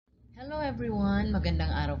everyone,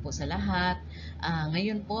 magandang araw po sa lahat.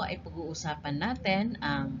 Ngayon po ay pag-uusapan natin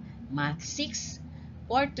ang Math 6,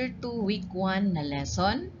 Quarter 2, Week 1 na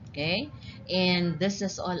lesson. Okay? And this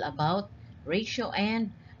is all about ratio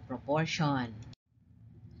and proportion.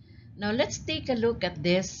 Now, let's take a look at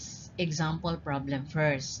this example problem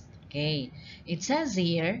first. Okay, it says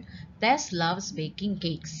here, Tess loves baking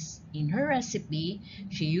cakes. In her recipe,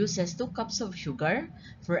 she uses 2 cups of sugar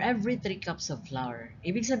for every 3 cups of flour.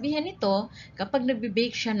 Ibig sabihin nito, kapag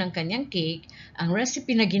nagbe-bake siya ng kanyang cake, ang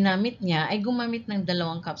recipe na ginamit niya ay gumamit ng 2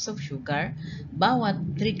 cups of sugar bawat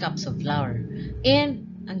 3 cups of flour. And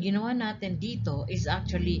ang ginawa natin dito is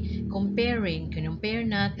actually compare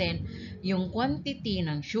natin yung quantity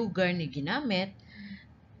ng sugar na ginamit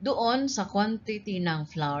doon sa quantity ng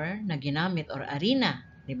flour na ginamit or harina,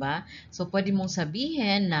 di ba? So, pwede mong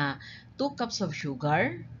sabihin na 2 cups of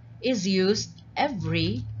sugar is used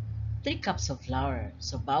every 3 cups of flour.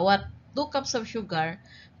 So, bawat 2 cups of sugar,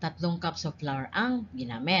 3 cups of flour ang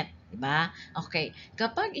ginamit. Diba? Okay.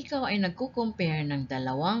 Kapag ikaw ay nagko-compare ng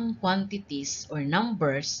dalawang quantities or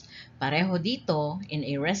numbers, pareho dito in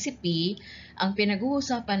a recipe, ang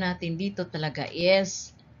pinag-uusapan natin dito talaga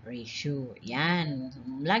is ratio. Yan.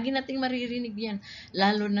 Lagi nating maririnig yan.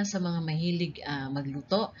 Lalo na sa mga mahilig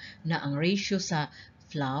magluto na ang ratio sa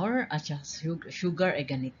flour at saka sugar ay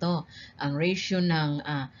ganito. Ang ratio ng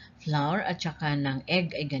flour at saka ng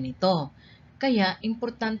egg ay ganito. Kaya,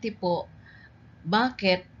 importante po,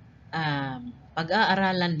 bakit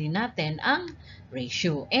pag-aaralan din natin ang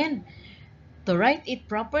ratio. And to write it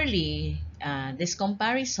properly, this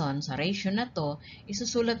comparison sa ratio na to,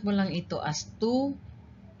 isusulat mo lang ito as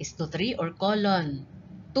 2:3 or colon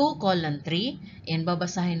 2:3 and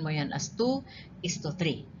babasahin mo yan as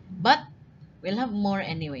 2:3. But we'll have more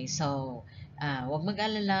anyway. So, wag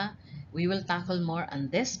mag-alala. We will tackle more on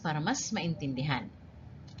this para mas maintindihan.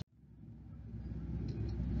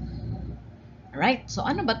 Alright, so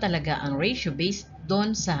ano ba talaga ang ratio based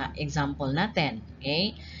doon sa example natin?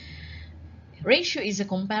 Okay? Ratio is a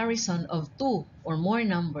comparison of 2 or more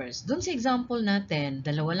numbers. Doon sa example natin,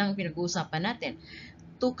 dalawa lang pinag-uusapan natin.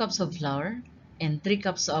 2 cups of flour and 3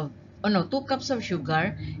 cups of 2 cups of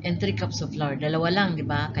sugar and 3 cups of flour. Dalawa lang, di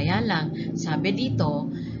ba? Kaya lang, sabi dito,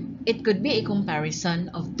 it could be a comparison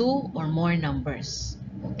of 2 or more numbers.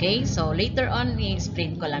 Okay? So, later on,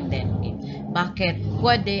 i-explain ko lang din bakit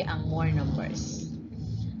pwede ang more numbers.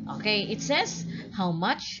 Okay? It says, how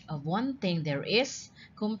much of one thing there is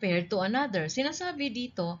compared to another. Sinasabi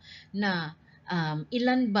dito na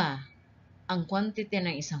ilan ba ang quantity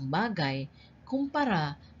ng isang bagay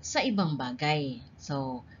kumpara sa ibang bagay.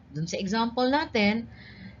 So, dun sa example natin,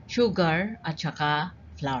 sugar at saka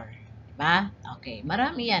flour. Diba? Okay,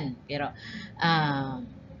 marami yan. Pero,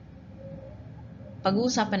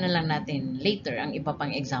 pag-uusapan na lang natin later ang iba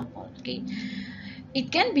pang example. Okay?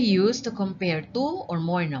 It can be used to compare 2 or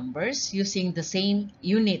more numbers using the same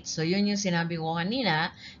unit. So, yun yung sinabi ko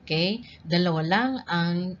kanina. Okay? Dalawa lang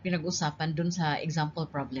ang pinag-usapan dun sa example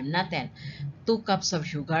problem natin. 2 cups of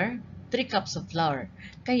sugar, 3 cups of flour.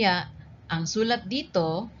 Kaya, ang sulat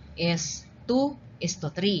dito is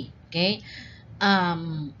 2:3. Okay?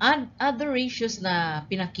 Other ratios na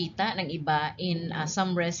pinakita ng iba in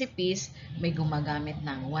some recipes, may gumagamit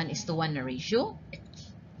ng 1:1 na ratio.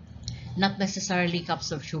 Not necessarily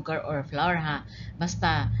cups of sugar or flour ha.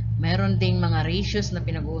 Basta, meron ding mga ratios na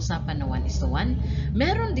pinag-uusapan na 1:1.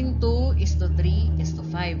 Meron ding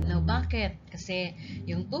 2:3:5. Now, bakit? Kasi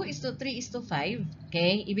yung 2:3:5,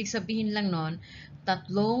 okay, ibig sabihin lang nun,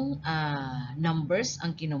 tatlong numbers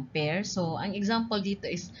ang kinompare. So, ang example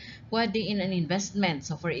dito is pwede in an investment.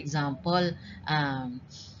 So, for example,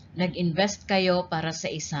 nag-invest kayo para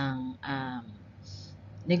sa isang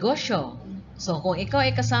negosyo. So, kung ikaw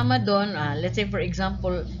ay kasama doon, let's say for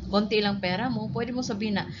example, konti lang pera mo, pwede mo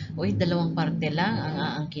sabihin na, uy, 2 parte lang ang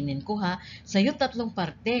aangkinin ko ha. Sa'yo 3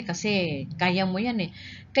 parte kasi kaya mo yan eh.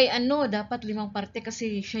 Kay dapat 5 parte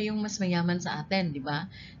kasi siya yung mas mayaman sa atin, di ba?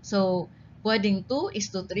 So, pwedeng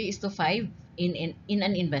 2:3:5 in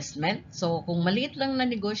an investment. So, kung maliit lang na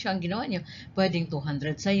negosyo ang ginawa nyo, pwedeng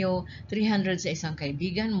 200 sa'yo, 300 sa isang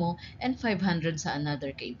kaibigan mo, and 500 sa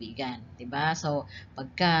another kaibigan. Diba? So,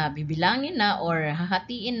 pagka bibilangin na or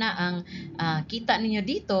hahatiin na ang kita ninyo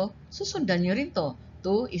dito, susundan nyo rin to.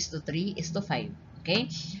 2:3:5.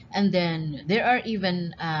 Okay? And then, there are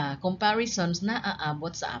even comparisons na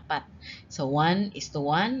aabot sa 4. So,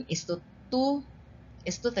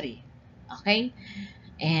 1:1:2:3. Okay?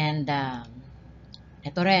 And,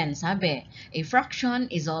 ito rin, sabi, a fraction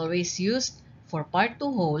is always used for part to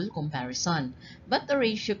whole comparison, but the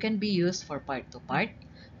ratio can be used for part to part,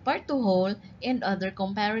 part to whole, and other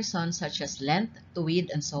comparisons such as length to width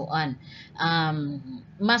and so on.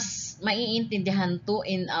 Mas maiintindihan to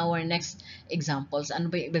in our next examples. Ano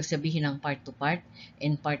ba yung ibig sabihin ng part to part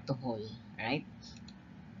and part to whole, right?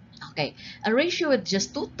 Okay, a ratio with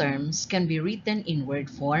just two terms can be written in word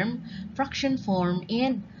form, fraction form,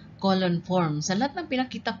 and colon form. Sa lahat ng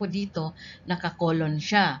pinakita ko dito, naka-colon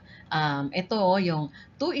siya. Ito yung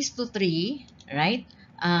 2:3, right?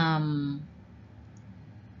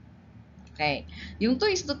 Okay, yung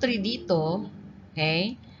 2:3 dito,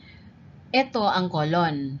 okay, ito ang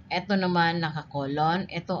colon. Ito naman naka-colon.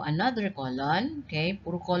 Ito another colon. Okay?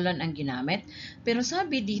 Puro colon ang ginamit. Pero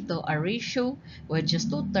sabi dito, a ratio with just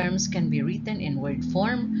two terms can be written in word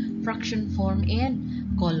form, fraction form, and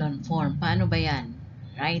colon form. Paano ba yan?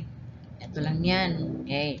 Right? Ito lang yan.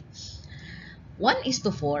 Okay.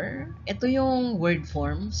 1:4. Ito yung word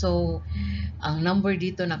form. So, ang number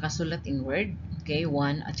dito nakasulat in word. Okay?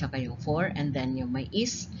 1 at saka yung 4. And then yung may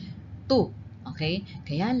is 2. Okay?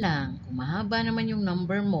 Kaya lang, kung mahaba naman yung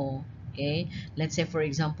number mo, okay? Let's say for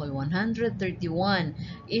example, 131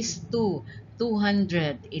 is to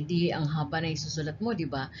 200. Edi ang haba na isusulat mo, di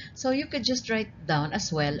ba? So you could just write down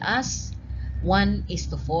as well as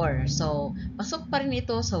 1:4. So, pasok pa rin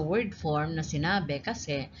ito sa word form na sinabi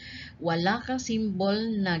kasi wala kang symbol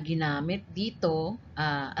na ginamit dito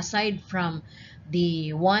aside from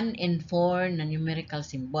the 1 and 4 na numerical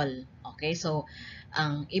symbol. Okay? So,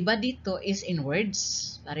 ang iba dito is in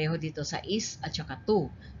words. Pareho dito sa is at saka to.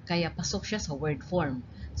 Kaya pasok siya sa word form.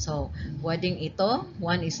 So, pwedeng ito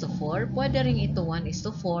 1:4. Pwede rin ito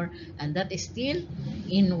 1:4. And that is still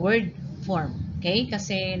in word form. Okay?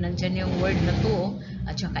 Kasi nandyan yung word na to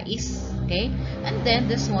at saka is. Okay? And then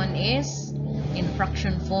this one is in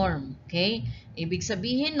fraction form. Okay? Ibig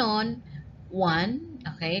sabihin nun, 1.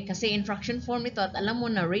 Okay? Kasi in fraction form ito at alam mo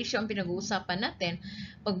na ratio ang pinag-uusapan natin.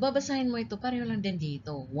 Pag babasahin mo ito, pareho lang din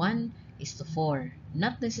dito. 1:4.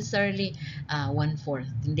 Not necessarily 1/4.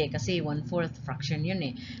 Hindi, kasi 1/4 fraction yun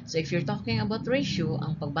eh. So, if you're talking about ratio,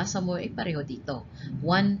 ang pagbasa mo ay pareho dito.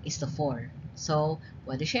 1:4. So,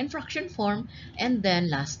 pwede siya in fraction form. And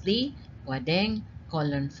then, lastly, pwedeng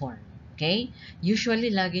colon form. Okay?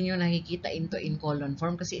 Usually, lagi nyo nakikita ito in colon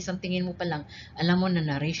form kasi isang tingin mo pa lang, alam mo na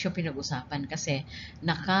na ratio pinag-usapan kasi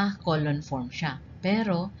naka-colon form siya.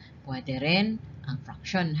 Pero, pwede rin ang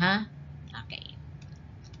fraction, ha? Okay.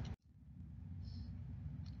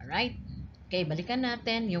 Alright. Okay, balikan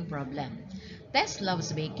natin yung problem. Tess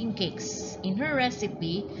loves baking cakes. In her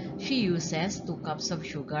recipe, she uses 2 cups of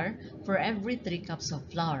sugar for every 3 cups of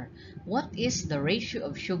flour. What is the ratio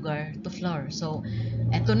of sugar to flour? So,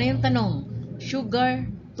 eto na yung tanong. Sugar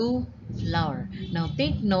to flour. Now,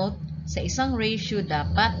 take note, sa isang ratio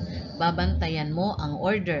dapat babantayan mo ang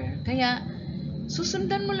order. Kaya,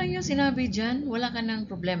 susundan mo lang yung sinabi dyan, wala ka ng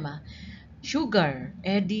problema. Sugar,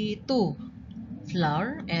 edi 2.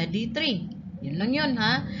 Flour, edi 3. Yun lang yun,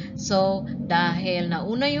 ha? So, dahil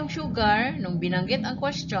nauna yung sugar, nung binanggit ang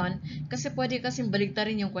question, kasi pwede kasing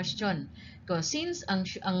baligtarin yung question. Because since ang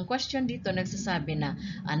question dito nagsasabi na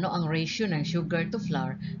ano ang ratio ng sugar to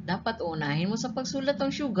flour, dapat unahin mo sa pagsulat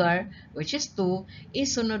ng sugar, which is 2,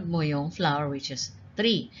 isunod mo yung flour, which is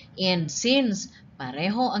 3. And since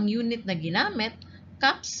pareho ang unit na ginamit,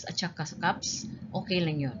 cups at saka cups, okay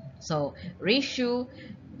lang yun. So, ratio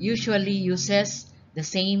usually uses the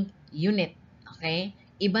same unit. Okay?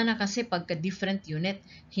 Iba na kasi pagka different unit,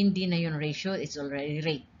 hindi na yung ratio, it's already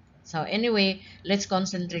rate. So anyway, let's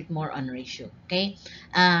concentrate more on ratio. Okay?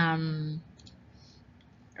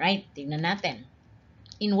 Right, tingnan natin.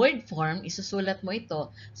 In word form, isusulat mo ito,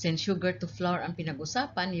 since sugar to flour ang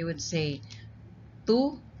pinag-usapan, you would say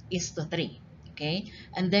 2:3. Okay?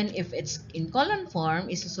 And then if it's in colon form,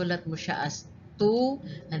 isusulat mo siya as 2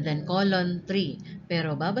 and then colon 3.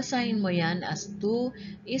 Pero babasahin mo yan as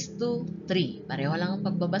 2:3. Pareho lang ang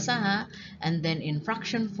pagbabasa, ha? And then in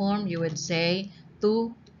fraction form, you would say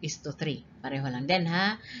 2:3. Pareho lang din,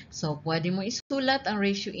 ha? So, pwede mo isulat ang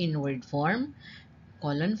ratio in word form,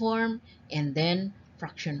 colon form, and then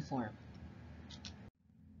fraction form.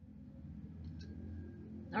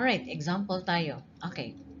 Alright, example tayo.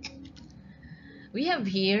 Okay. We have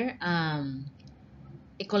here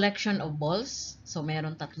a collection of balls. So,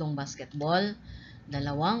 meron 3 basketball,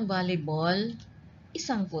 2 volleyball,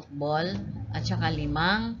 1 football, at saka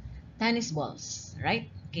 5 tennis balls. Right?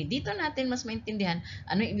 Okay, dito natin mas maintindihan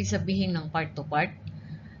ano ibig sabihin ng part to part,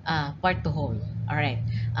 part to whole. Alright.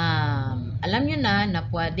 Alam nyo na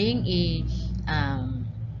pwedeng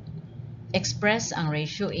express ang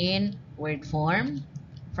ratio in word form,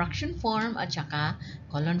 fraction form, at saka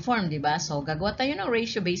colon form, di ba? So, gagawa tayo ng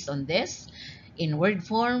ratio based on this in word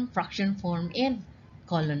form, fraction form, and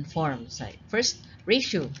colon form. So, first,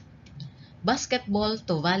 ratio. Basketball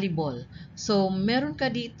to volleyball. So, meron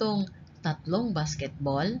ka ditong tatlong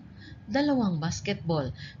basketball, dalawang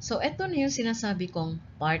basketball. So, ito na yung sinasabi kong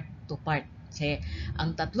part to part. Kasi,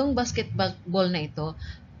 ang tatlong basketball na ito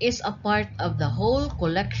is a part of the whole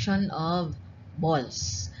collection of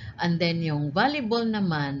balls. And then, yung volleyball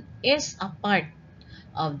naman is a part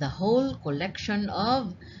of the whole collection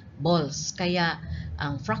of balls. Kaya,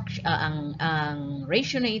 ang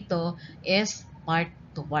ratio na ito is part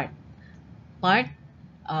to part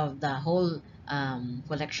of the whole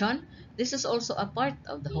collection. This is also a part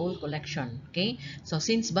of the whole collection. Okay? So,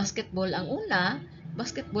 since basketball ang una,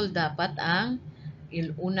 basketball dapat ang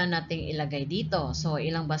una nating ilagay dito. So,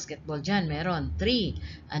 ilang basketball dyan? Meron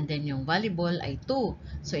 3. And then, yung volleyball ay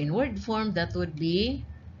 2. So, in word form, that would be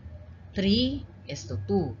 3 is to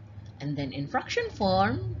 2. And then, in fraction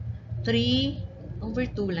form, 3 over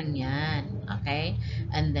 2 lang yan. Okay?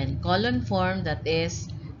 And then, colon form, that is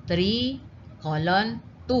 3 colon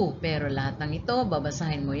 2. Pero lahat ng ito,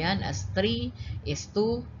 babasahin mo yan as 3 is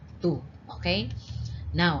to 2. Okay?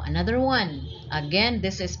 Now, another one. Again,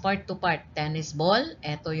 this is part to part. Tennis ball.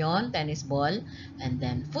 Ito yon, tennis ball. And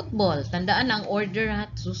then, football. Tandaan ang order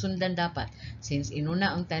at susundan dapat. Since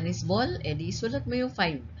inuna ang tennis ball, edi isulat mo yung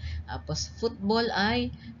 5. Tapos, football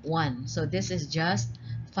ay 1. So, this is just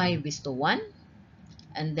 5 is to 1.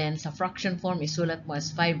 And then, sa fraction form, isulat mo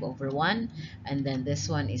as 5 over 1. And then,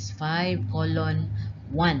 this one is 5 colon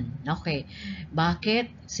 1. Okay.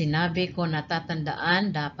 Bakit? Sinabi ko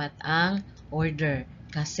natatandaan dapat ang order.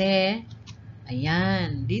 Kasi,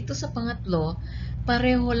 ayan, dito sa pangatlo,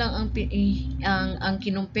 pareho lang ang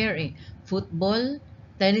kinumpare eh. Football,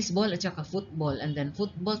 tennis ball, at saka football. And then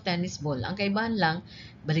football, tennis ball. Ang kaibahan lang,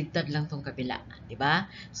 baligtad lang tong kabila.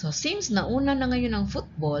 Diba? So, since nauna na ngayon ang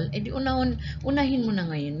football, edi unahin mo na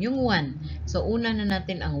ngayon yung 1. So, una na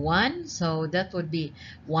natin ang 1. So, that would be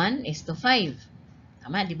 1 is to 5.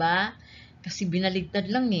 Tama, diba? Kasi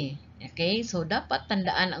binaligtad lang eh. Okay? So, dapat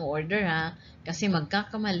tandaan ang order ha. Kasi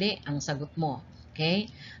magkakamali ang sagot mo.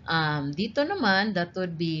 Okay? Dito naman, that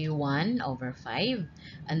would be 1 over 5.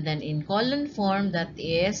 And then, in colon form, that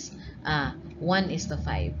is 1 is to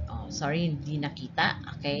 5. Oh, sorry, hindi nakita.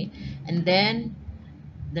 Okay? And then,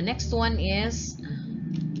 the next one is,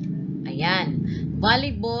 ayan,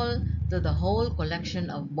 volleyball to the whole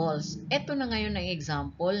collection of balls. Ito na ngayon ang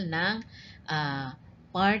example ng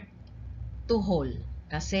part to whole.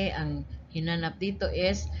 Kasi ang hinanap dito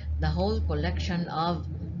is the whole collection of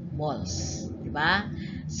balls. Diba?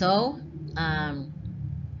 So,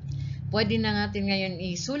 pwede na natin ngayon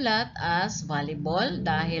isulat as volleyball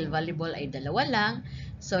dahil volleyball ay dalawa lang.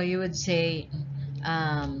 So, you would say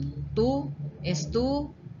 2 is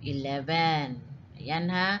to 11.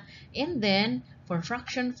 Ayan ha. And then, for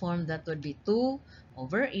fraction form, that would be 2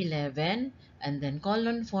 over 11. And then,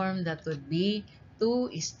 colon form, that would be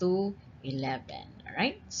 2 is to 11.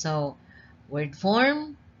 Alright? So, word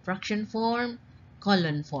form, fraction form,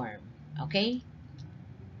 colon form. Okay?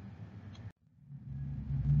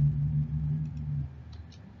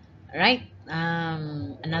 Alright?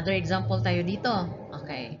 Another example tayo dito.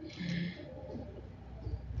 Okay.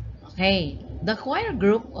 Okay. The choir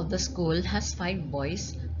group of the school has 5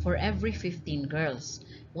 boys for every 15 girls.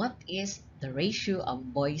 What is the ratio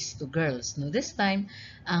of boys to girls? Now, this time,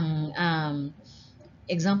 ang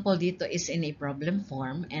example dito is in a problem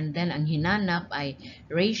form, and then ang hinanap ay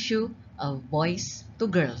ratio of boys to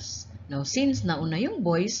girls. Now, since nauna yung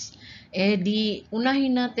boys, di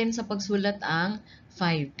unahin natin sa pagsulat ang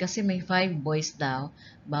 5 kasi may 5 boys daw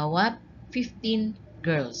bawat 15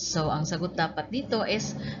 girls. So, ang sagot dapat dito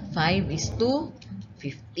is 5 is to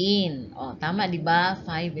 15. O, tama, di ba?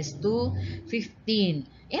 5 is to 15.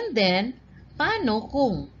 And then, paano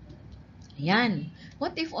kung yan.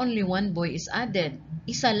 What if only one boy is added?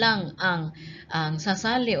 Isa lang ang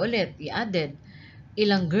sasali ulit, i-added.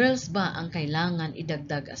 Ilang girls ba ang kailangan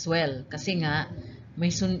idagdag as well? Kasi nga, may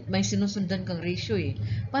sinusundan kang ratio eh.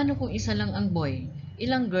 Paano kung isa lang ang boy?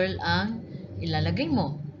 Ilang girl ang ilalagay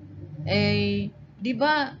mo? Eh, di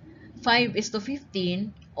ba 5 is to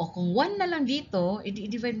 15? O kung 1 na lang dito,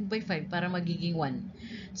 i-divide by 5 para magiging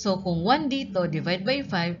 1. So, kung 1 dito, divide by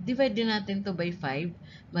 5, divide din natin to by 5,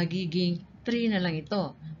 magiging 3 na lang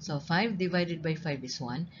ito. So, 5 divided by 5 is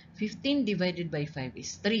 1. 15 divided by 5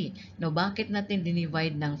 is 3. Now, bakit natin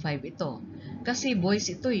dinivide ng 5 ito? Kasi boys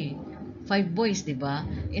ito eh. 5 boys, di ba?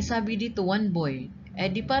 Eh, sabi dito 1 boy. Eh,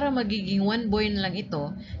 di para magiging 1 boy na lang ito,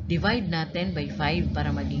 divide natin by 5 para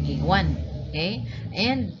magiging 1. Okay?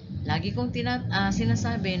 And, lagi kong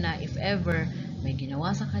sinasabi na if ever May ginawa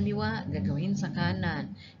sa kaliwa, gagawin sa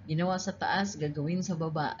kanan. Ginawa sa taas, gagawin sa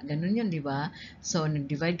baba. Ganun yun, di ba? So,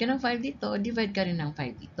 nag-divide ka ng 5 dito, divide ka rin ng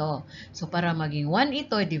 5 dito. So, para maging 1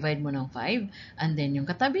 ito, divide mo ng 5. And then, yung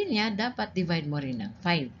katabi niya, dapat divide mo rin ng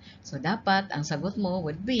 5. So, dapat, ang sagot mo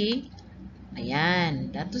would be,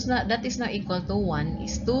 ayan, that is now equal to 1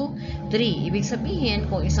 is to 3. Ibig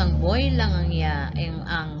sabihin, kung isang boy lang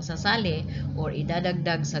ang sasali or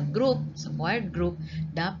idadagdag sa group, sa choir group,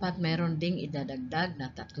 dapat meron ding idadagdag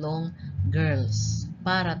na 3 girls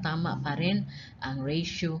para tama pa rin ang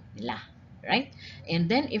ratio nila. Right?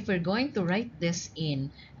 And then, if we're going to write this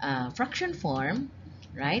in fraction form,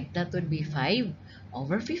 right, that would be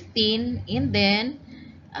 5/15. And then,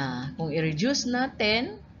 kung i-reduce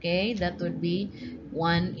natin, okay, that would be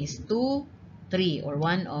 1:3 or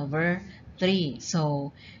 1/3. So,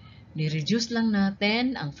 ni-reduce lang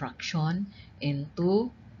natin ang fraction into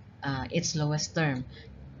its lowest term.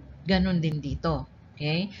 Ganon din dito.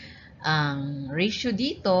 Okay? Ang ratio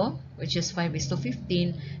dito, which is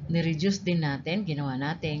 5:15, ni-reduce din natin, ginawa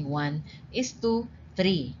natin 1:3.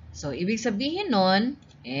 So, ibig sabihin nun,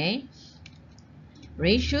 okay,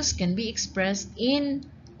 ratios can be expressed in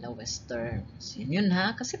lowest terms. Yun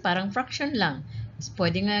ha, kasi parang fraction lang.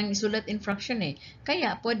 Pwede nga isulat in fraction eh.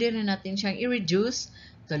 Kaya pwede rin natin siyang i-reduce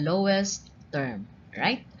to lowest term.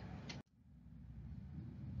 Right?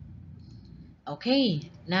 Okay,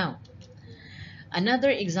 now, another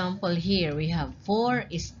example here, we have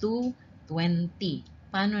 4:20.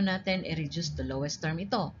 Paano natin i-reduce to lowest term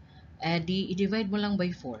ito? I-divide mo lang by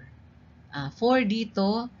 4. 4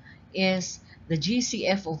 dito is the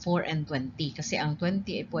GCF of 4 and 20. Kasi ang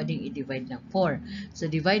 20 ay pwedeng i-divide ng 4. So,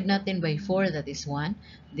 divide natin by 4, that is 1.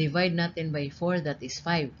 Divide natin by 4, that is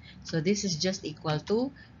 5. So, this is just equal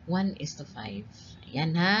to 1:5.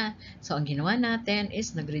 Ayan ha. So, ang ginawa natin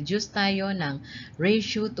is nag-reduce tayo ng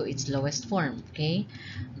ratio to its lowest form. Okay?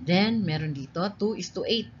 Then, meron dito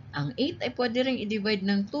 2:8. Ang 8 ay pwede rin i-divide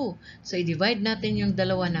ng 2. So, i-divide natin yung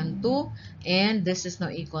dalawa ng 2. And this is now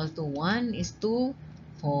equal to 1:4.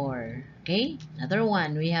 Okay? Another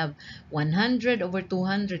one. We have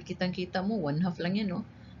 100/200. Kitang-kita mo, 1/2 lang yan, no?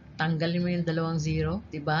 Tanggalin mo yung dalawang 0,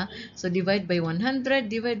 diba? So, divide by 100,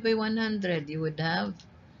 divide by 100. You would have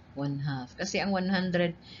 1/2. Kasi ang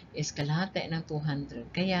 100 is kalahati ng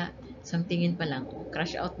 200. Kaya, isang tingin pa lang,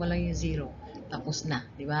 crush out mo lang yung 0. Tapos na,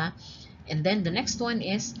 diba? And then, the next one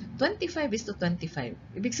is 25:25.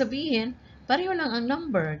 Ibig sabihin, pareho lang ang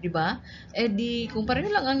number, di ba? Eh di, kung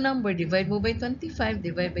pareho lang ang number, divide mo by 25,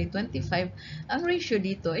 divide by 25, ang ratio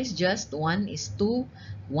dito is just 1:1,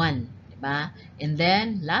 di ba? And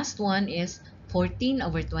then, last one is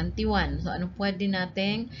 14/21. So, ano pwede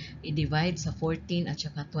nating i-divide sa 14 at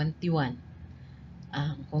saka 21?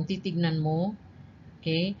 Kung titignan mo,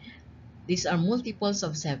 okay, these are multiples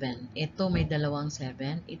of 7. Ito may dalawang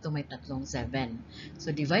 7. Ito may tatlong 7.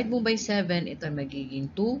 So, divide mo by 7. Ito magiging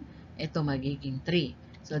 2. Ito magiging 3.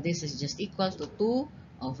 So, this is just equal to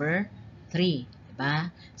 2/3.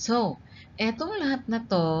 Diba? So, etong lahat na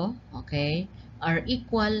to, okay, are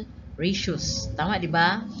equal ratios. Tama,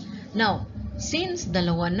 diba? Now, since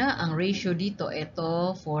dalawa na ang ratio dito,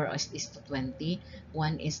 ito 4:20,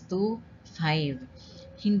 1:5.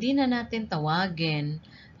 Hindi na natin tawagin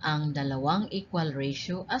ang dalawang equal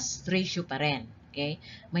ratio as ratio pa rin. Okay?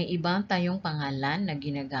 May ibang tayong pangalan na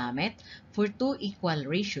ginagamit for two equal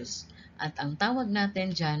ratios. At ang tawag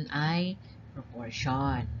natin dyan ay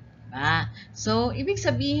proportion. Diba? So, ibig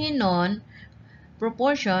sabihin nun,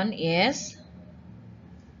 proportion is,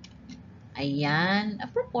 ayan, a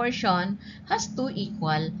proportion has two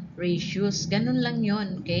equal ratios. Ganun lang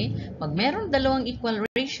yon, okay? Pag meron dalawang equal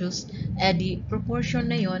ratios, di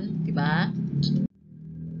proportion na yon, diba?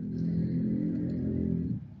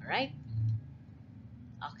 Right?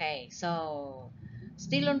 Okay, so,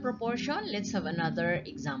 still on proportion, let's have another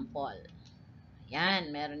example.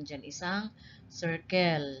 Ayan, meron dyan isang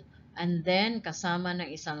circle. And then, kasama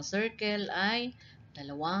ng isang circle ay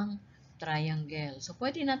dalawang triangle. So,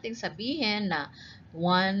 pwede nating sabihin na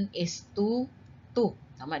 1:2.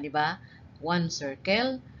 Tama, di ba? One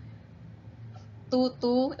circle,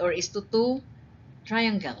 2 or 2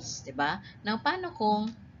 triangles. Di ba? Now, paano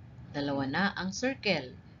kung dalawa na ang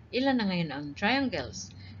circle? Ilan na ngayon ang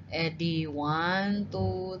triangles? Di 1,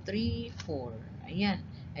 2, 3, 4. Ayan.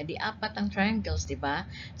 Di 4 ang triangles, di ba?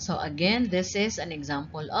 So, again, this is an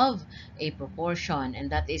example of a proportion. And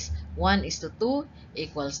that is 1:2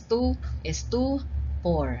 equals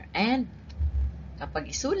 2:4. And, kapag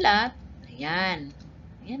isulat, ayan.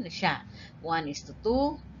 Ayan na siya. 1:2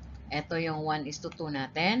 ito yung 1:2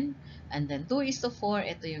 natin. And then 2:4,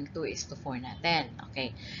 ito yung 2:4 natin.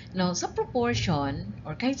 Okay. Now, sa proportion,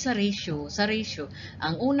 or kahit sa ratio,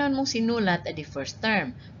 ang unang mong sinulat ay the first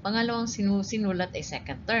term. Pangalawang sinulat ay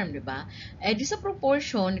second term, di ba? Eh, di sa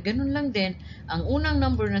proportion, ganun lang din. Ang unang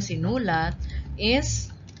number na sinulat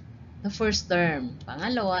is the first term.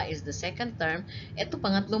 Pangalawa is the second term. Ito,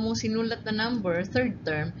 pangatlo mong sinulat na number, third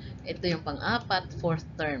term. Ito yung pang-apat, fourth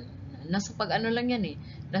term. Nasa pag-ano lang yan eh.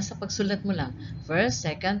 Nasa pagsulat mo lang. First,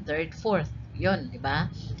 second, third, fourth. Yun, di ba?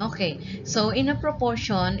 Okay. So, in a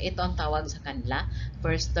proportion, ito ang tawag sa kanila.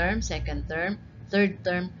 First term, second term, third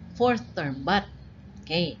term, fourth term. But,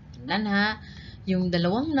 okay, tingnan ha. Yung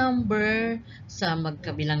dalawang number sa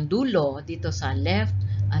magkabilang dulo, dito sa left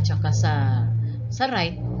at saka sa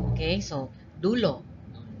right, okay? So, dulo,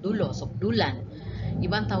 sukdulan.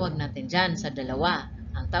 Ibang tawag natin dyan sa dalawa.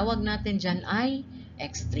 Ang tawag natin dyan ay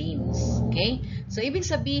extremes. Okay? So, ibig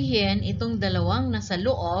sabihin, itong dalawang nasa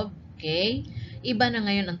loob, okay, iba na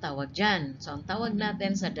ngayon ang tawag dyan. So, ang tawag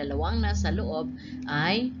natin sa dalawang nasa loob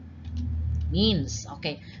ay means.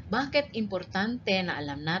 Okay. Bakit importante na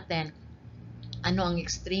alam natin ano ang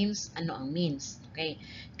extremes, ano ang means? Okay?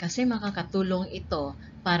 Kasi makakatulong ito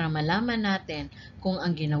para malaman natin kung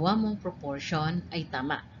ang ginawa mong proportion ay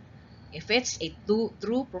tama. If it's a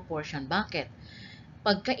true proportion. Bakit?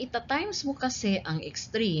 Pagka ita-times mo kasi ang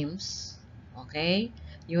extremes, okay?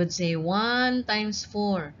 You would say 1 times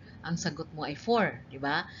 4. Ang sagot mo ay 4, di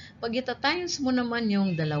ba? Pag ita-times mo naman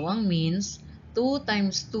yung dalawang means, 2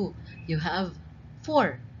 times 2, you have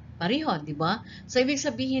 4. Pareho, di ba? So, ibig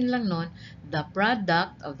sabihin lang nun, the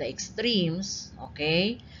product of the extremes,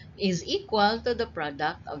 okay, is equal to the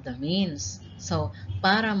product of the means. So,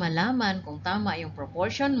 para malaman kung tama yung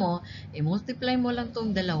proportion mo, i-multiply mo lang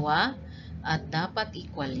tong dalawa at dapat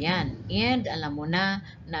equal yan. And alam mo na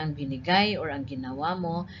ang binigay or ang ginawa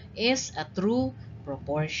mo is a true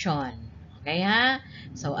proportion. Okay ha?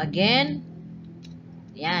 So, again,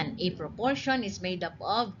 yan, a proportion is made up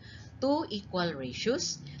of two equal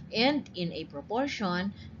ratios. And in a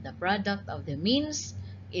proportion, the product of the means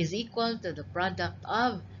is equal to the product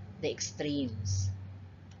of the extremes.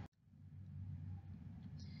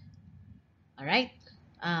 Alright?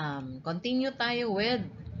 Continue tayo with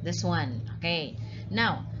this one. Okay.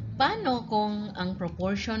 Now, paano kung ang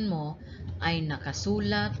proportion mo ay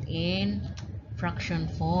nakasulat in fraction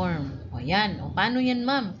form? O yan. O paano yan,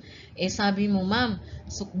 ma'am? Eh, sabi mo, ma'am,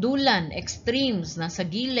 sukdulan, extremes, nasa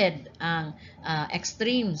gilid ang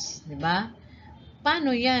extremes, di ba? Paano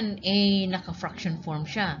yan? Eh, naka-fraction form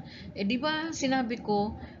siya. Eh, di ba sinabi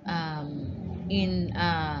ko, in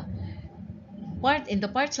the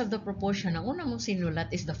parts of the proportion, ang una mong sinulat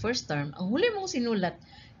is the first term. Ang huli mong sinulat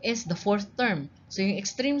is the fourth term. So, yung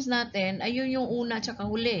extremes natin, ayun yung una at saka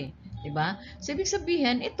huli. Diba? So, ibig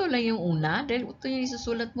sabihin, ito lang yung una. Dahil ito yung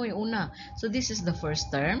isusulat mo, yung una. So, this is the first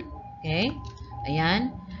term. Okay? Ayan.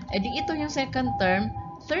 E di ito yung second term,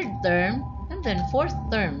 third term, and then fourth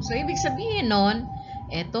term. So, ibig sabihin nun,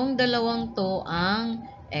 itong dalawang to ang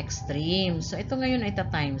extreme. So, ito ngayon ay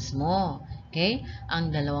ta-times mo. Okay? Ang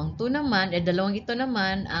dalawang ito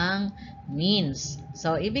naman ang means.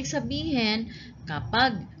 So, ibig sabihin,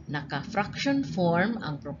 kapag naka-fraction form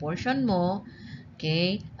ang proportion mo,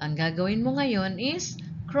 okay, ang gagawin mo ngayon is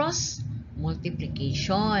cross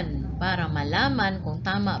multiplication para malaman kung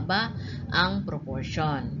tama ba ang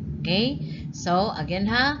proportion. Okay? So,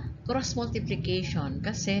 again ha, cross multiplication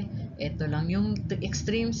kasi ito lang yung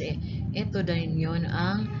extremes eh. Ito din yun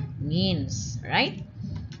ang means. Right?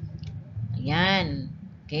 Ayan.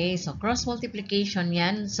 Okay, so cross multiplication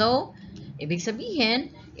yan. So, ibig sabihin,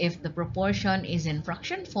 if the proportion is in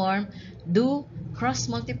fraction form, do cross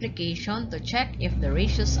multiplication to check if the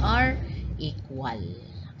ratios are equal.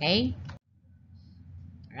 Okay?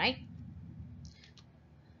 Alright?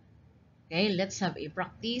 Okay, let's have a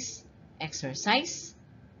practice exercise.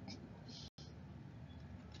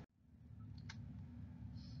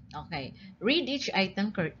 Okay, read each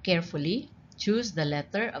item carefully. Choose the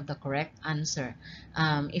letter of the correct answer.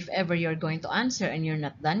 If ever you're going to answer and you're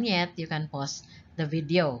not done yet, you can pause the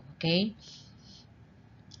video. Okay?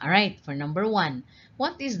 Alright, for number 1.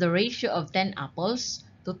 What is the ratio of 10 apples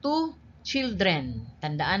to 2 children?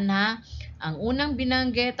 Tandaan ha, ang unang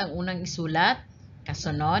binanggit, ang unang isulat,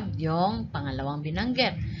 kasunod yung pangalawang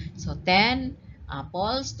binanggit. So, 10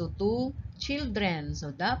 apples to 2 children.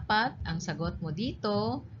 So, dapat ang sagot mo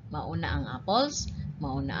dito, mauna ang apples,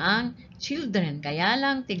 mauna ang children. Kaya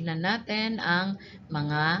lang, tignan natin ang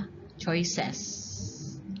mga choices.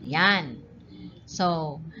 Yan.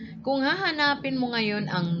 So, kung hahanapin mo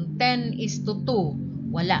ngayon ang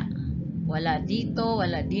 10:2, wala. Wala dito,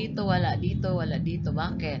 wala dito, wala dito, wala dito.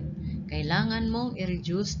 Bakit? kailangan mong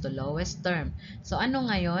i-reduce to lowest term. So, ano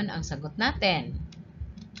ngayon ang sagot natin?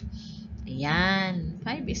 Ayan,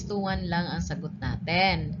 5:1 lang ang sagot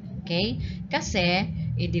natin. Okay? Kasi,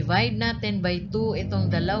 i-divide natin by 2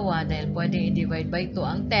 itong dalawa dahil pwedeng i-divide by 2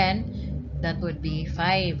 ang 10, that would be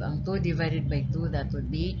 5. Ang 2 divided by 2, that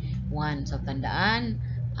would be 1. So, tandaan,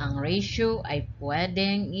 ang ratio ay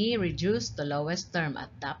pwedeng i-reduce to lowest term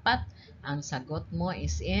at dapat ang sagot mo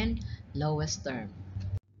is in lowest term.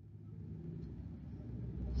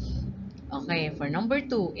 Okay, for number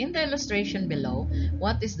 2, in the illustration below,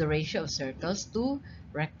 what is the ratio of circles to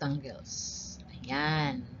rectangles?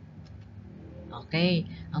 Ayan. Okay,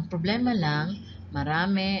 ang problema lang,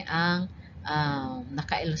 marami ang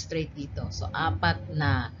naka-illustrate dito. So, 4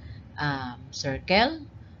 na circle,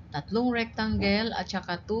 3 rectangle, at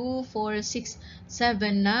saka 2, 4, 6,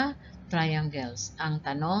 7 na triangles. Ang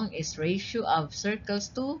tanong is ratio of circles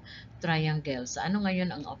to triangles. Ano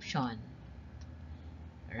ngayon ang option?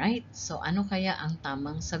 Right? So, ano kaya ang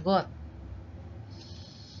tamang sagot?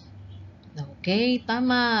 Okay,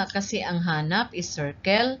 tama. Kasi ang hanap is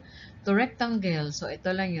circle to rectangle. So, ito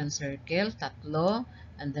lang yung circle, 3,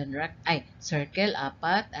 and then circle,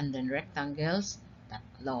 4, and then rectangles,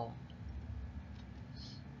 3.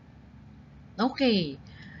 Okay,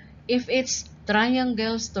 if it's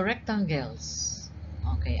triangles to rectangles,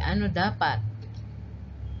 okay, ano dapat?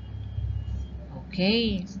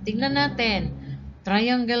 Okay, tingnan natin.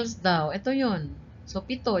 Triangles daw. Ito yun. So,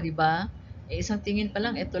 7, di ba? Isang tingin pa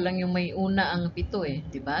lang, ito lang yung may una ang 7 eh.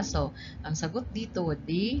 Di ba? So, ang sagot dito would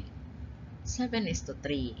be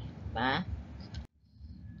 7:3. Di ba?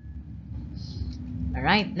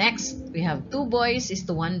 Alright, next. We have 2 boys is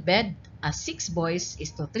to 1 bed. 6 boys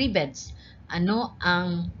is to 3 beds. Ano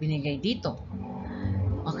ang binigay dito?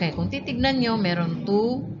 Okay, kung titignan nyo, meron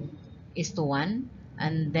 2 is to 1.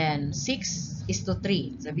 And then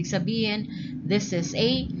 6:3. So, ibig sabihin, this is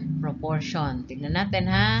a proportion. Tignan natin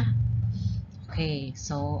ha. Okay,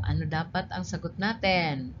 so ano dapat ang sagot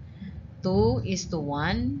natin?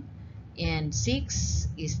 2:1 and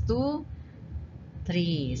 6:3.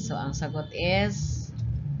 So, ang sagot is,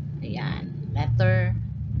 ayan, letter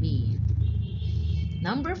B.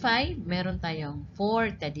 Number 5, meron tayong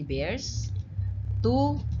 4 teddy bears,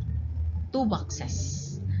 2 boxes.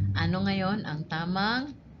 Ano ngayon ang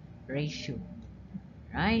tamang ratio?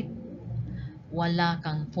 Right? Wala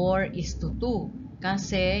kang 4:2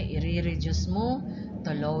 kasi i-reduce mo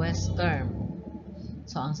to lowest term.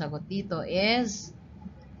 So, ang sagot dito is,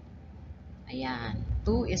 ayan,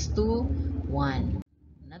 2:1.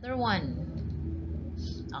 Another one.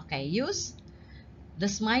 Okay, use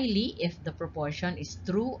the smiley if the proportion is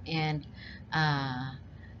true and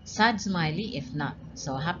sad smiley if not.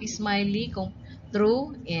 So, happy smiley kung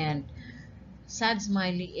true and sad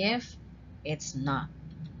smiley if it's not.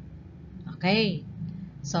 Okay.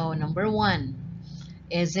 So, number 1.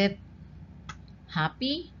 Is it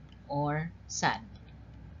happy or sad?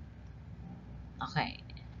 Okay.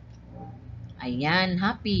 Ayan,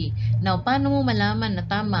 happy. Now, paano mo malaman na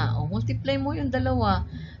tama? O, multiply mo yung dalawa.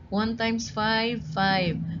 1 times 5,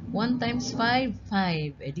 5. 1 times 5,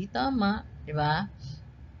 5. Eh, di tama. Diba?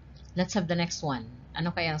 Let's have the next one.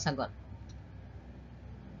 Ano kaya ang sagot?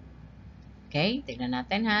 Okay, tignan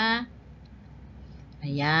natin ha.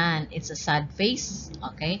 Ayan, it's a sad face.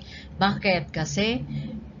 Okay, bakit? Kasi,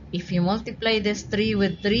 if you multiply this 3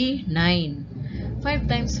 with 3, 9.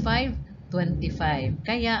 5 times 5, 25.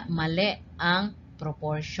 Kaya, mali ang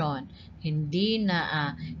proportion. Hindi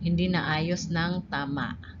na ayos ng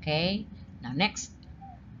tama. Okay? Now, next.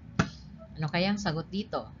 Ano kaya ang sagot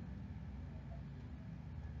dito?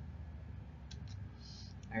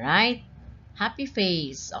 Alright? Happy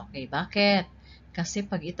face. Okay, bakit? Kasi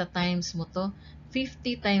pag ita-times mo to,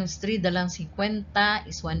 50 times 3 dalang 50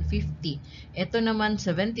 is 150. Ito naman,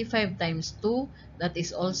 75 times 2, that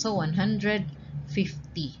is also 150.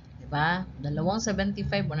 Diba? Dalawang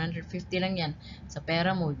 75, 150 lang yan. Sa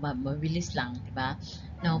pera mo, mabilis lang. Diba?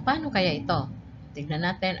 Now, paano kaya ito? Tignan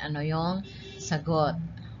natin ano yung sagot.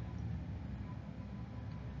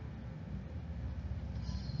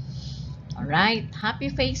 Alright,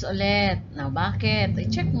 happy face ulit. Now, bakit?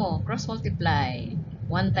 I-check mo, cross-multiply.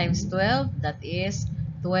 1 times 12, that is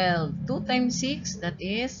 12. 2 times 6, that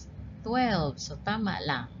is 12. So, tama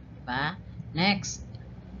lang. Diba? Next.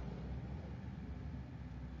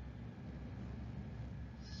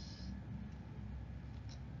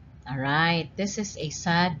 Alright, this is a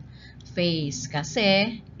sad face.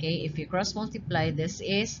 Kasi, okay, if you cross-multiply, this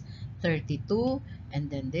is 32,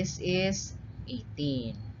 and then this is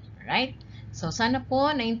 18. Alright? So, sana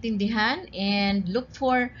po naintindihan and look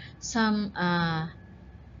for some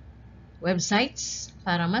websites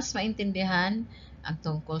para mas maintindihan ang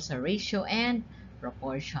tungkol sa ratio and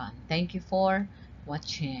proportion. Thank you for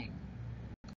watching.